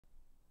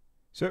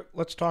So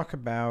let's talk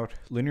about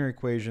linear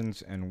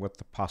equations and what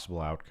the possible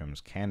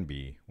outcomes can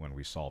be when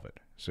we solve it.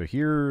 So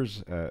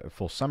here's a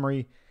full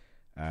summary.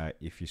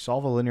 If you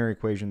solve a linear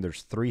equation,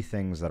 there's three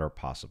things that are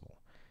possible.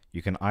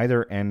 You can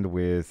either end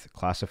with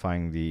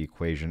classifying the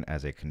equation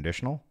as a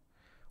conditional,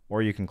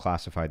 or you can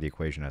classify the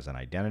equation as an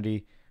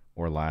identity,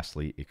 or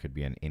lastly, it could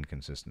be an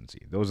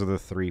inconsistency. Those are the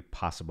three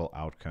possible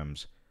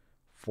outcomes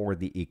for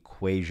the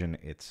equation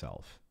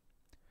itself.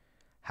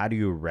 How do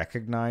you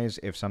recognize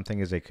if something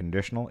is a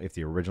conditional, if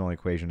the original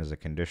equation is a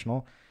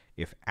conditional?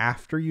 If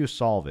after you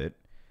solve it,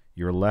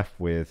 you're left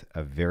with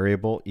a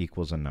variable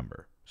equals a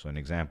number. So an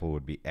example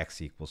would be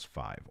x equals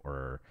 5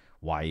 or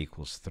y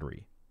equals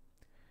 3.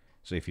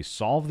 So if you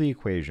solve the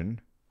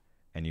equation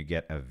and you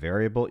get a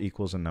variable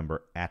equals a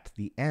number at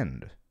the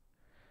end,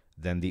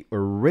 then the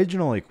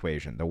original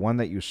equation, the one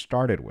that you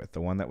started with, the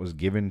one that was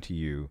given to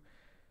you,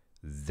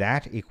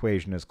 that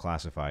equation is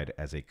classified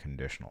as a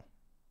conditional.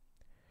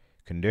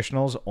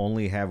 Conditionals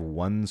only have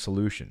one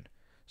solution.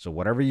 So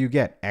whatever you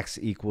get, x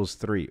equals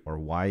 3 or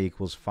y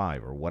equals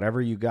 5 or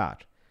whatever you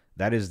got,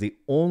 that is the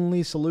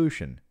only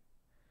solution.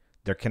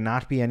 There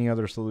cannot be any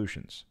other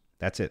solutions.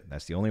 That's it.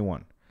 That's the only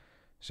one.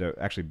 So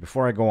actually,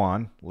 before I go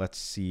on, let's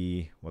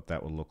see what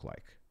that would look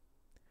like.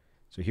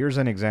 So here's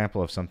an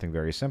example of something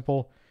very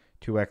simple.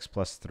 2x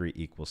plus 3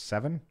 equals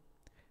 7.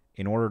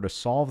 In order to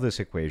solve this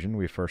equation,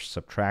 we first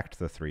subtract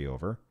the 3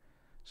 over.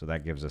 So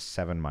that gives us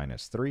 7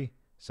 minus 3.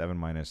 7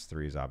 minus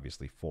 3 is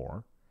obviously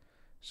 4.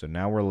 So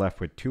now we're left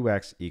with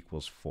 2x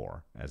equals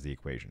 4 as the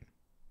equation.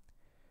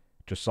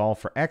 To solve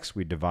for x,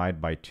 we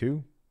divide by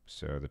 2.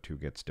 So the 2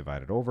 gets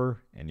divided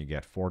over, and you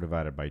get 4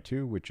 divided by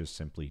 2, which is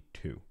simply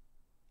 2.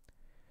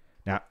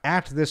 Now,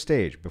 at this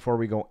stage, before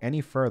we go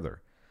any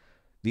further,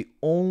 the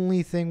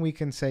only thing we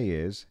can say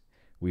is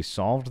we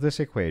solved this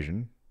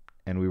equation,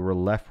 and we were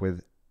left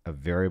with a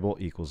variable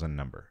equals a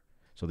number.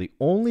 So the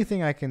only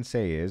thing I can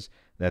say is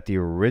that the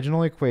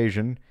original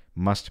equation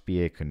must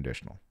be a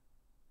conditional,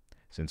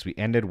 since we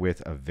ended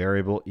with a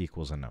variable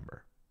equals a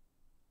number.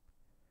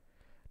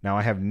 Now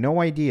I have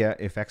no idea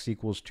if x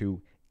equals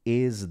 2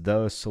 is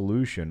the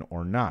solution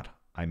or not.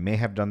 I may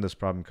have done this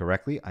problem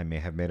correctly. I may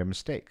have made a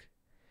mistake.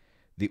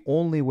 The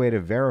only way to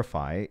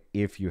verify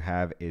if you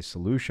have a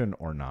solution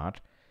or not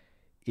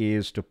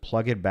is to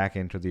plug it back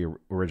into the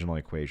original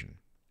equation.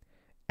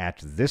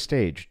 At this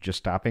stage, just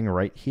stopping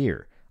right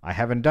here, I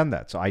haven't done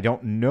that, so I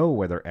don't know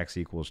whether x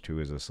equals 2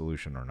 is a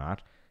solution or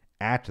not.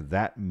 At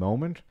that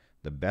moment,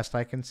 the best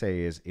I can say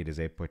is it is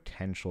a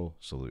potential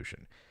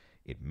solution.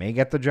 It may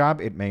get the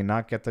job, it may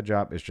not get the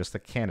job, it's just a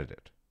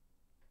candidate.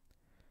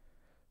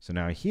 So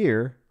now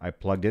here, I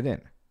plugged it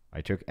in.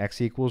 I took x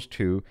equals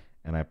 2,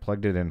 and I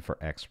plugged it in for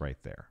x right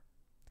there.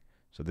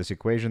 So this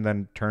equation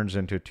then turns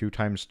into 2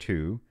 times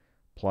 2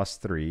 plus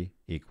 3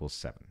 equals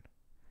 7.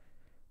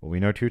 Well, we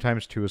know 2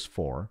 times 2 is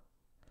 4,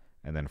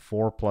 and then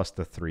 4 plus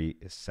the 3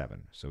 is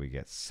 7. So we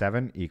get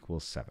 7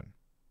 equals 7.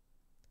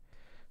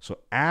 So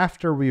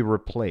after we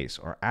replace,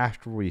 or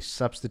after we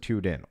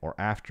substitute in, or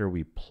after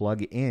we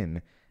plug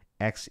in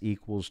x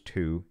equals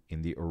 2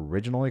 in the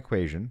original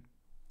equation,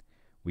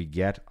 we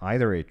get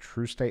either a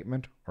true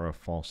statement or a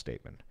false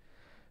statement.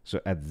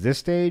 So at this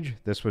stage,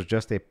 this was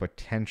just a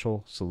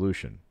potential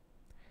solution.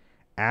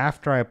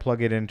 After I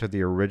plug it into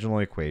the original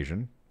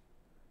equation,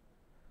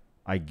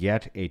 I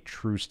get a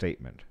true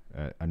statement.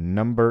 A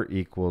number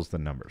equals the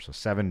number. So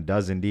 7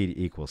 does indeed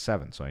equal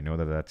 7. So I know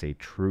that that's a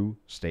true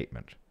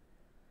statement.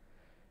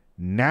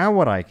 Now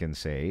what I can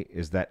say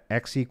is that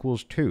x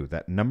equals 2,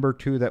 that number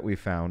 2 that we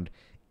found,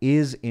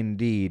 is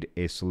indeed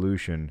a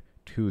solution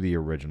to the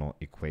original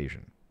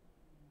equation.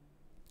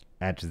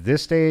 At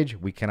this stage,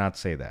 we cannot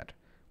say that.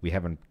 We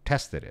haven't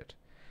tested it.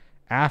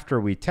 After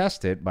we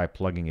test it by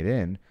plugging it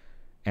in,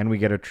 and we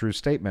get a true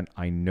statement,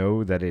 I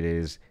know that it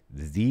is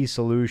the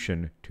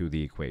solution to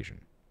the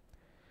equation.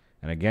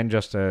 And again,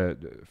 just to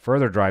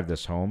further drive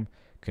this home,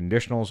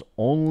 conditionals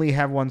only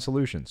have one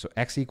solution. So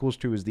x equals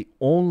 2 is the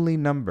only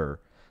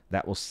number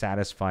that will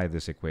satisfy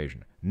this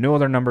equation. No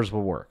other numbers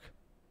will work.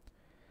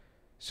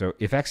 So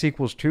if x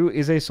equals 2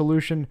 is a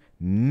solution,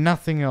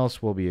 nothing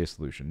else will be a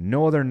solution.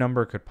 No other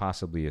number could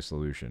possibly be a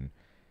solution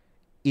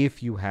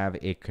if you have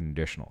a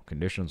conditional.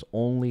 Conditionals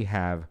only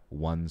have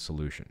one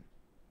solution.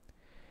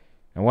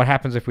 And what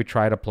happens if we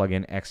try to plug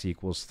in x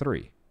equals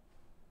 3?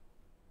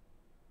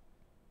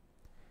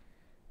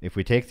 If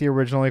we take the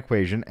original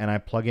equation and I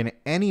plug in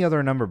any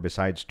other number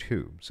besides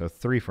 2, so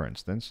 3 for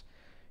instance,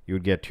 you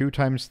would get 2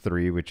 times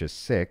 3, which is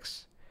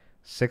 6.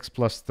 6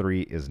 plus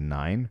 3 is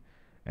 9.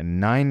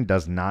 And 9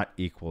 does not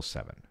equal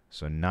 7.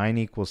 So 9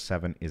 equals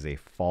 7 is a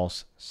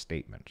false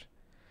statement.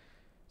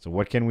 So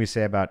what can we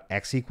say about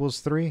x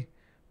equals 3?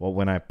 Well,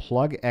 when I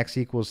plug x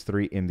equals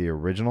 3 in the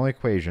original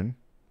equation,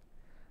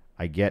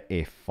 I get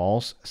a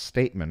false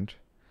statement.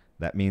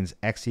 That means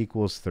x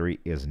equals 3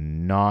 is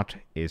not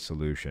a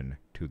solution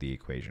to the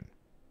equation.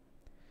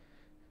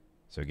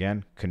 So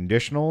again,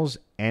 conditionals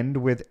end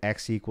with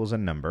x equals a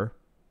number.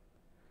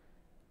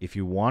 If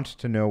you want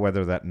to know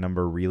whether that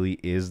number really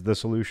is the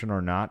solution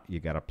or not, you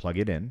got to plug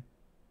it in.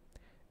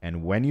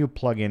 And when you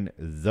plug in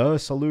the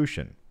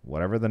solution,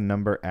 whatever the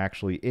number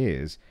actually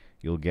is,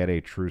 you'll get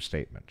a true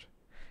statement.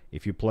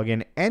 If you plug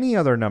in any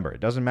other number, it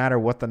doesn't matter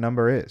what the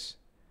number is,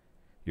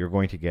 you're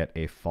going to get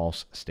a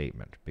false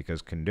statement,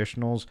 because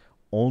conditionals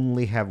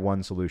only have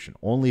one solution.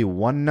 Only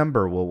one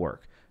number will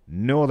work.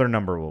 No other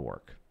number will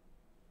work.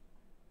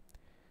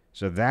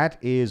 So that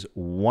is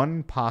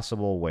one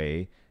possible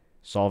way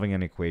solving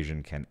an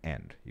equation can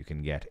end. You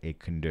can get a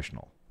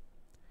conditional.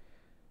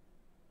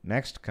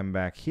 Next, come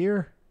back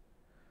here.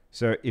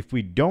 So if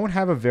we don't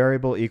have a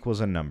variable equals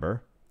a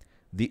number,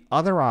 the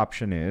other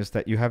option is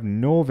that you have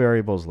no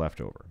variables left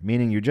over,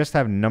 meaning you just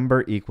have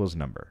number equals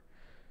number.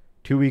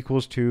 2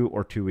 equals 2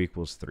 or 2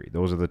 equals 3.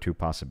 Those are the two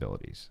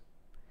possibilities.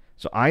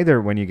 So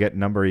either when you get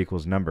number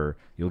equals number,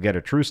 you'll get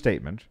a true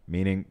statement,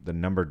 meaning the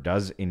number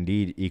does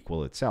indeed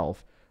equal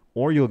itself,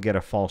 or you'll get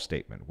a false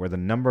statement, where the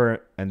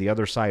number and the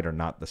other side are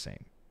not the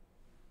same.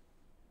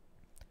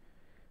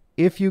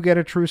 If you get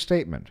a true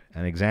statement,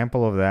 an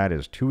example of that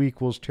is 2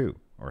 equals 2,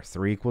 or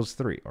 3 equals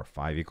 3, or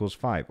 5 equals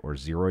 5, or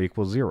 0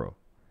 equals 0.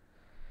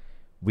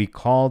 We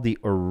call the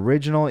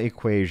original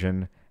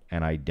equation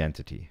an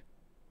identity.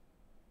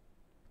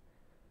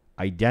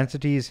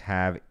 Identities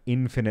have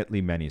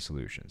infinitely many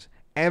solutions.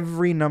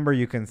 Every number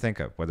you can think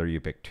of, whether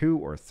you pick 2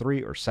 or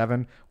 3 or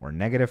 7 or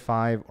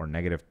 -5 or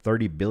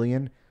 -30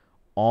 billion,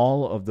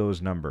 all of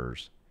those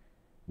numbers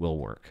will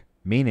work.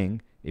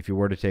 Meaning, if you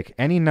were to take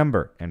any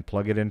number and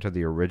plug it into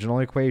the original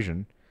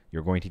equation,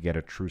 you're going to get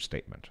a true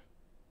statement.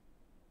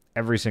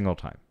 Every single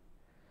time.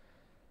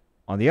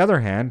 On the other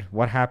hand,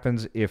 what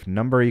happens if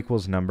number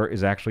equals number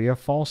is actually a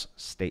false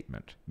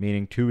statement?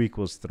 Meaning 2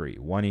 equals 3,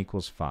 1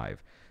 equals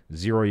 5,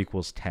 0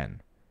 equals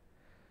 10.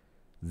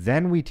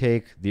 Then we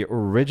take the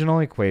original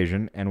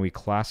equation and we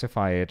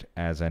classify it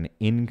as an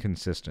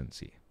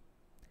inconsistency.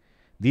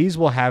 These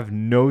will have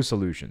no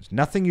solutions.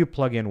 Nothing you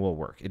plug in will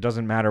work. It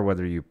doesn't matter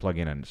whether you plug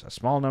in a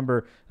small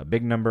number, a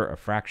big number, a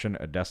fraction,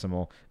 a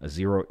decimal, a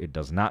zero. It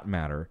does not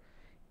matter.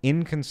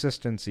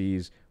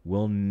 Inconsistencies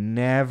will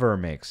never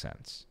make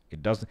sense.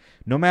 It doesn't.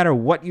 No matter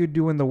what you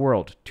do in the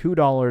world,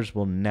 $2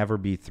 will never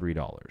be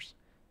 $3.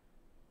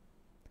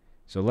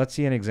 So let's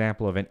see an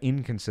example of an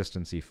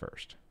inconsistency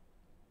first.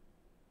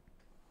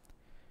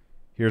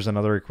 Here's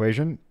another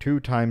equation. 2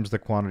 times the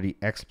quantity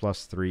x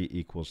plus 3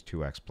 equals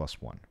 2x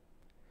plus 1.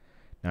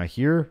 Now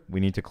here, we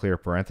need to clear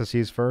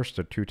parentheses first.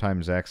 So 2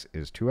 times x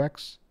is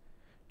 2x.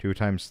 2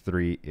 times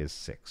 3 is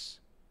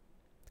 6.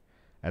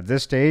 At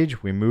this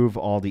stage, we move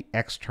all the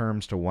x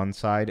terms to one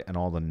side and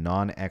all the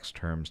non-x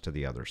terms to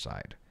the other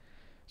side.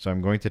 So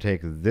I'm going to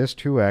take this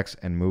 2x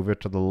and move it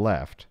to the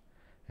left.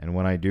 And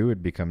when I do,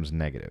 it becomes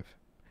negative.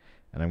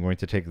 And I'm going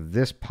to take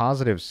this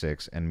positive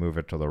 6 and move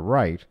it to the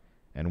right.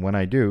 And when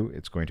I do,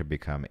 it's going to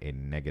become a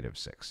negative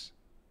 6.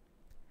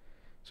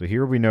 So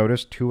here we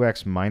notice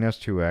 2x minus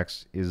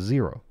 2x is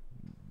 0.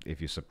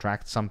 If you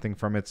subtract something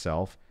from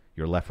itself,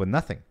 you're left with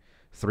nothing.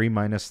 3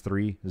 minus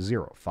 3,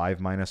 0. 5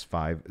 minus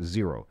 5,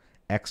 0.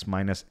 X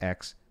minus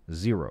x,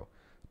 0.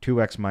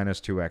 2x minus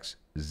 2x,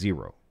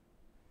 0.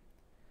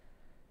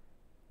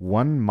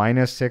 1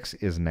 minus 6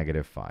 is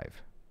negative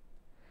 5.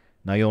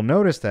 Now you'll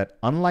notice that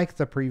unlike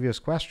the previous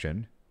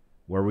question,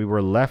 where we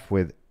were left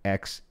with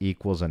x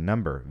equals a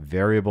number,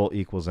 variable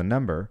equals a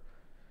number,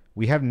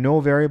 we have no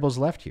variables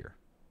left here.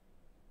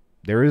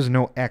 There is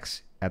no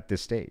x at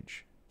this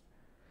stage.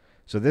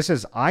 So this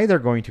is either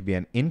going to be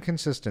an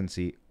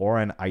inconsistency or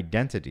an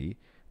identity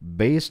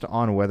based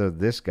on whether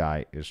this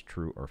guy is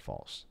true or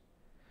false.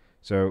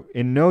 So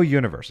in no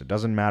universe, it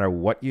doesn't matter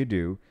what you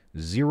do,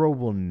 0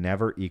 will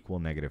never equal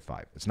negative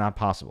 5. It's not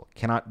possible.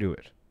 Cannot do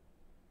it.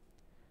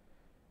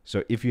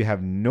 So if you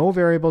have no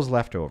variables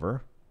left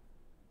over,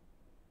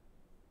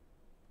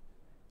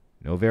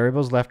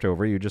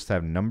 you just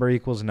have number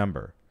equals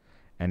number,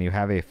 and you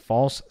have a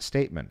false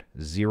statement,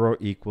 0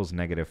 equals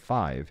negative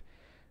 5,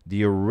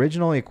 the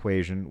original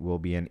equation will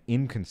be an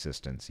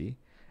inconsistency,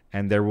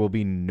 and there will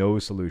be no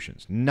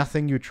solutions.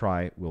 Nothing you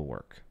try will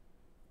work.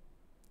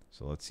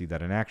 So let's see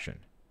that in action.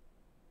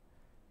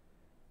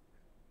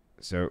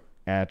 So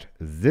at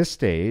this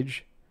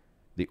stage,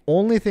 the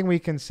only thing we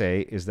can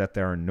say is that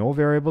there are no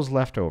variables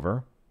left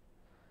over,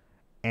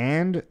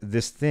 and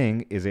this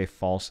thing is a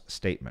false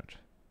statement.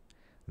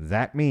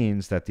 That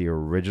means that the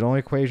original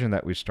equation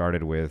that we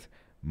started with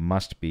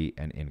must be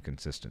an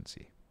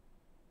inconsistency.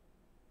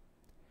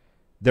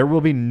 There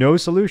will be no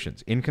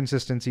solutions.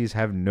 Inconsistencies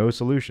have no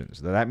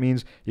solutions. That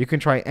means you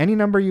can try any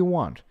number you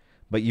want,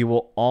 but you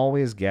will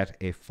always get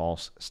a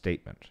false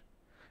statement.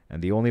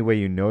 And the only way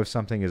you know if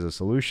something is a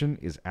solution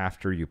is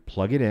after you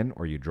plug it in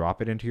or you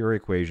drop it into your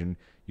equation,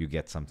 you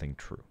get something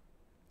true.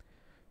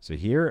 So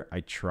here I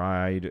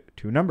tried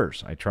two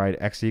numbers. I tried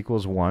x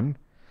equals 1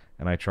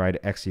 and I tried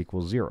x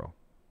equals 0.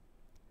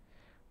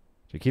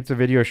 To keep the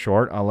video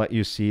short, I'll let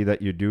you see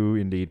that you do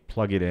indeed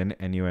plug it in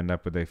and you end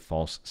up with a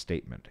false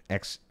statement.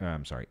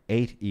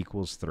 8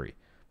 equals 3.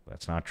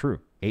 That's not true.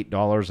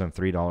 $8 and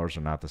 $3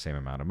 are not the same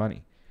amount of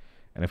money.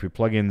 And if we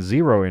plug in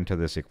 0 into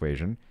this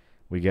equation,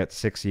 we get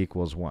 6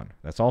 equals 1.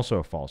 That's also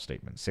a false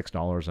statement.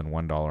 $6 and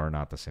 $1 are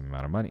not the same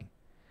amount of money.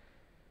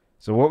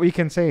 So what we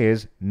can say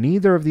is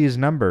neither of these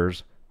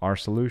numbers are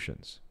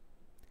solutions,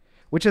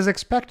 which is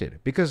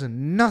expected because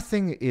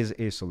nothing is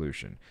a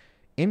solution.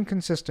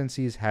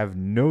 Inconsistencies have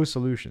no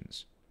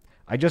solutions.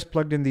 I just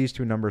plugged in these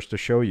two numbers to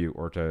show you,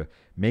 or to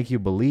make you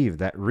believe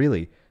that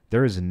really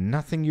there is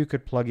nothing you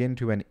could plug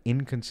into an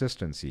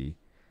inconsistency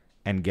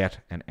and get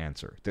an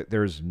answer.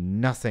 There's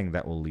nothing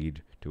that will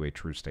lead to a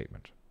true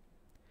statement.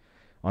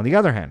 On the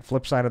other hand,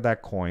 flip side of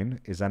that coin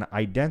is an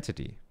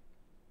identity.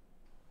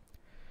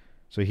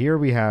 So here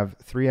we have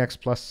 3x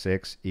plus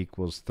 6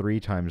 equals 3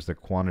 times the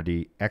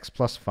quantity x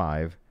plus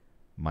 5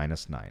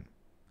 minus 9.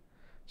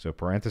 So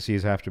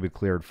parentheses have to be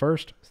cleared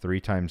first. 3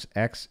 times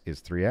x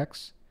is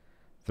 3x.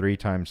 3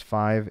 times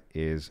 5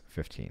 is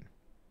 15.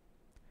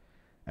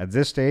 At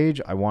this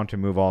stage, I want to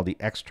move all the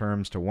x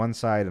terms to one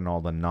side and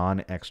all the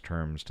non-x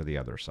terms to the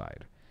other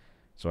side.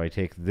 So I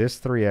take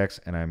this 3x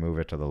and I move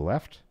it to the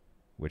left,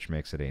 which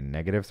makes it a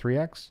negative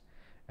 3x.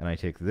 And I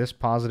take this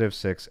positive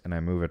 6 and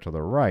I move it to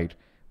the right,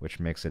 which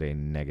makes it a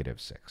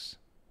negative 6.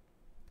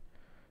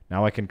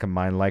 Now I can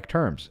combine like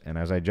terms. And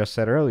as I just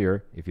said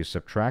earlier, if you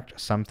subtract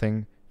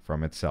something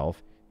from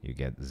itself, you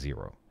get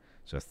 0.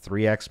 So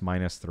 3x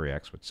minus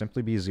 3x would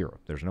simply be 0.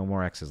 There's no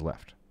more x's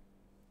left.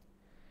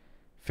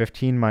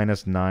 15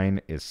 minus 9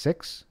 is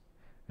 6,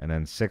 and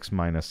then 6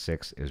 minus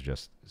 6 is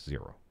just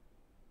 0.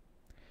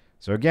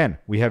 So again,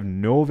 we have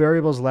no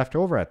variables left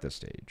over at this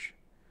stage.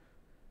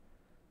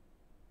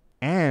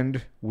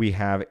 And we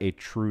have a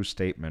true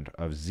statement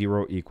of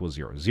 0 equals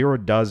 0. 0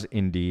 does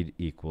indeed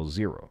equal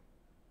 0.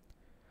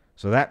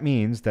 So that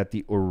means that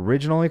the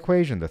original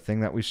equation, the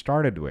thing that we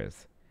started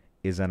with,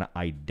 is an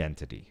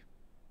identity.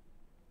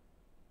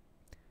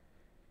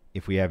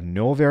 If we have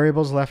no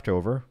variables left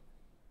over,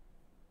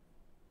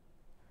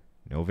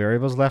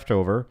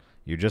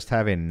 you just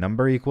have a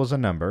number equals a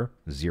number,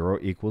 0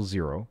 equals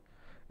 0,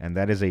 and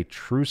that is a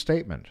true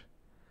statement.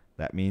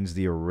 That means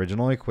the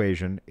original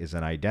equation is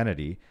an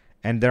identity,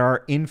 and there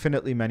are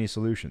infinitely many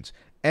solutions.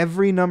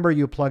 Every number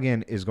you plug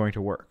in is going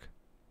to work.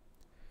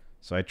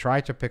 So I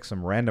tried to pick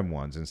some random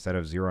ones. Instead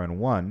of 0 and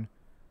 1,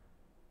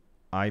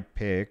 I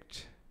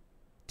picked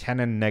 10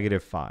 and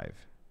negative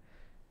 5.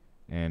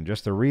 And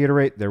just to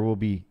reiterate, there will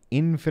be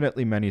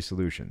infinitely many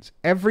solutions.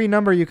 Every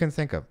number you can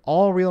think of,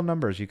 all real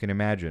numbers you can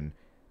imagine,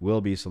 will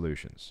be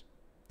solutions.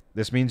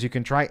 This means you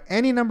can try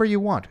any number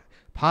you want.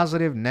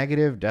 Positive,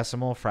 negative,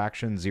 decimal,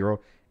 fraction, 0.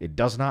 It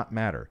does not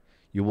matter.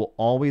 You will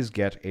always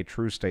get a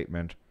true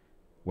statement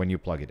when you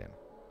plug it in.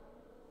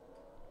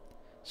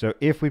 So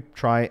if we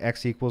try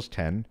x equals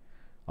 10,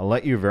 I'll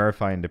let you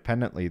verify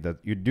independently that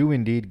you do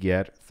indeed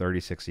get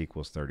 36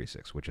 equals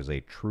 36, which is a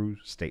true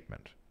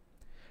statement.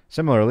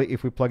 Similarly,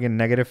 if we plug in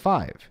negative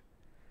 5,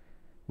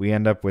 we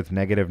end up with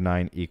negative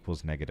 9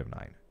 equals negative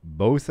 9.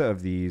 Both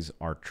of these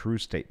are true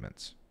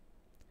statements.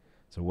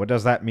 So what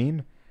does that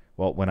mean?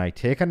 Well, when I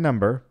take a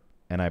number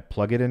and I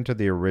plug it into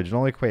the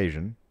original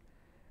equation,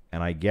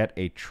 and I get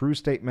a true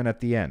statement at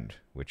the end,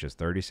 which is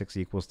 36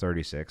 equals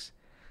 36,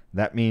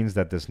 that means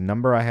that this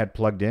number I had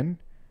plugged in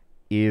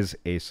is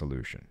a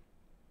solution.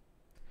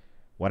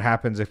 What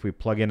happens if we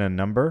plug in a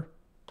number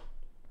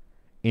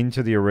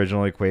into the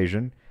original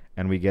equation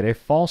and we get a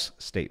false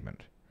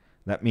statement?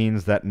 That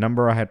means that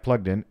number I had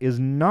plugged in is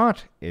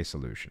not a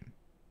solution.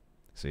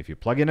 So if you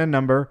plug in a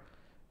number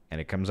and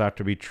it comes out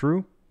to be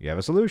true, you have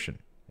a solution.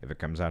 If it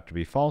comes out to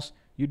be false,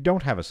 you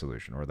don't have a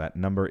solution, or that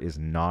number is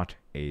not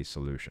a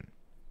solution.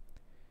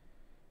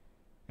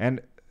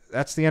 And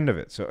that's the end of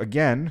it. So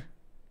again,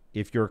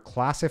 if you're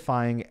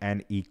classifying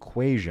an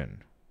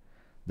equation,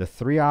 the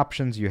three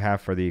options you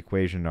have for the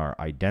equation are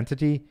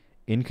identity,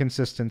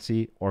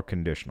 inconsistency, or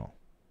conditional.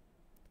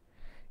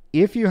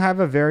 If you have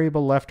a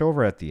variable left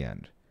over at the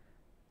end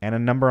and a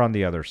number on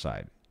the other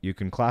side, you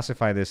can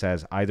classify this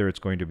as either it's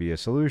going to be a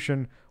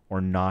solution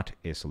or not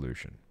a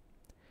solution.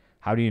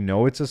 How do you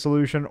know it's a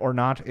solution or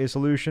not a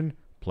solution?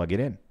 Plug it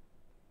in.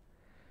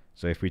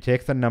 So if we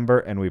take the number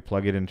and we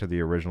plug it into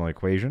the original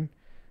equation,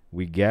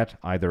 we get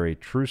either a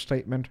true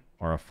statement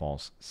or a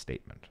false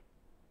statement.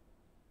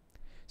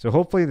 So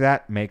hopefully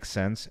that makes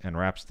sense and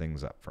wraps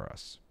things up for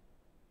us.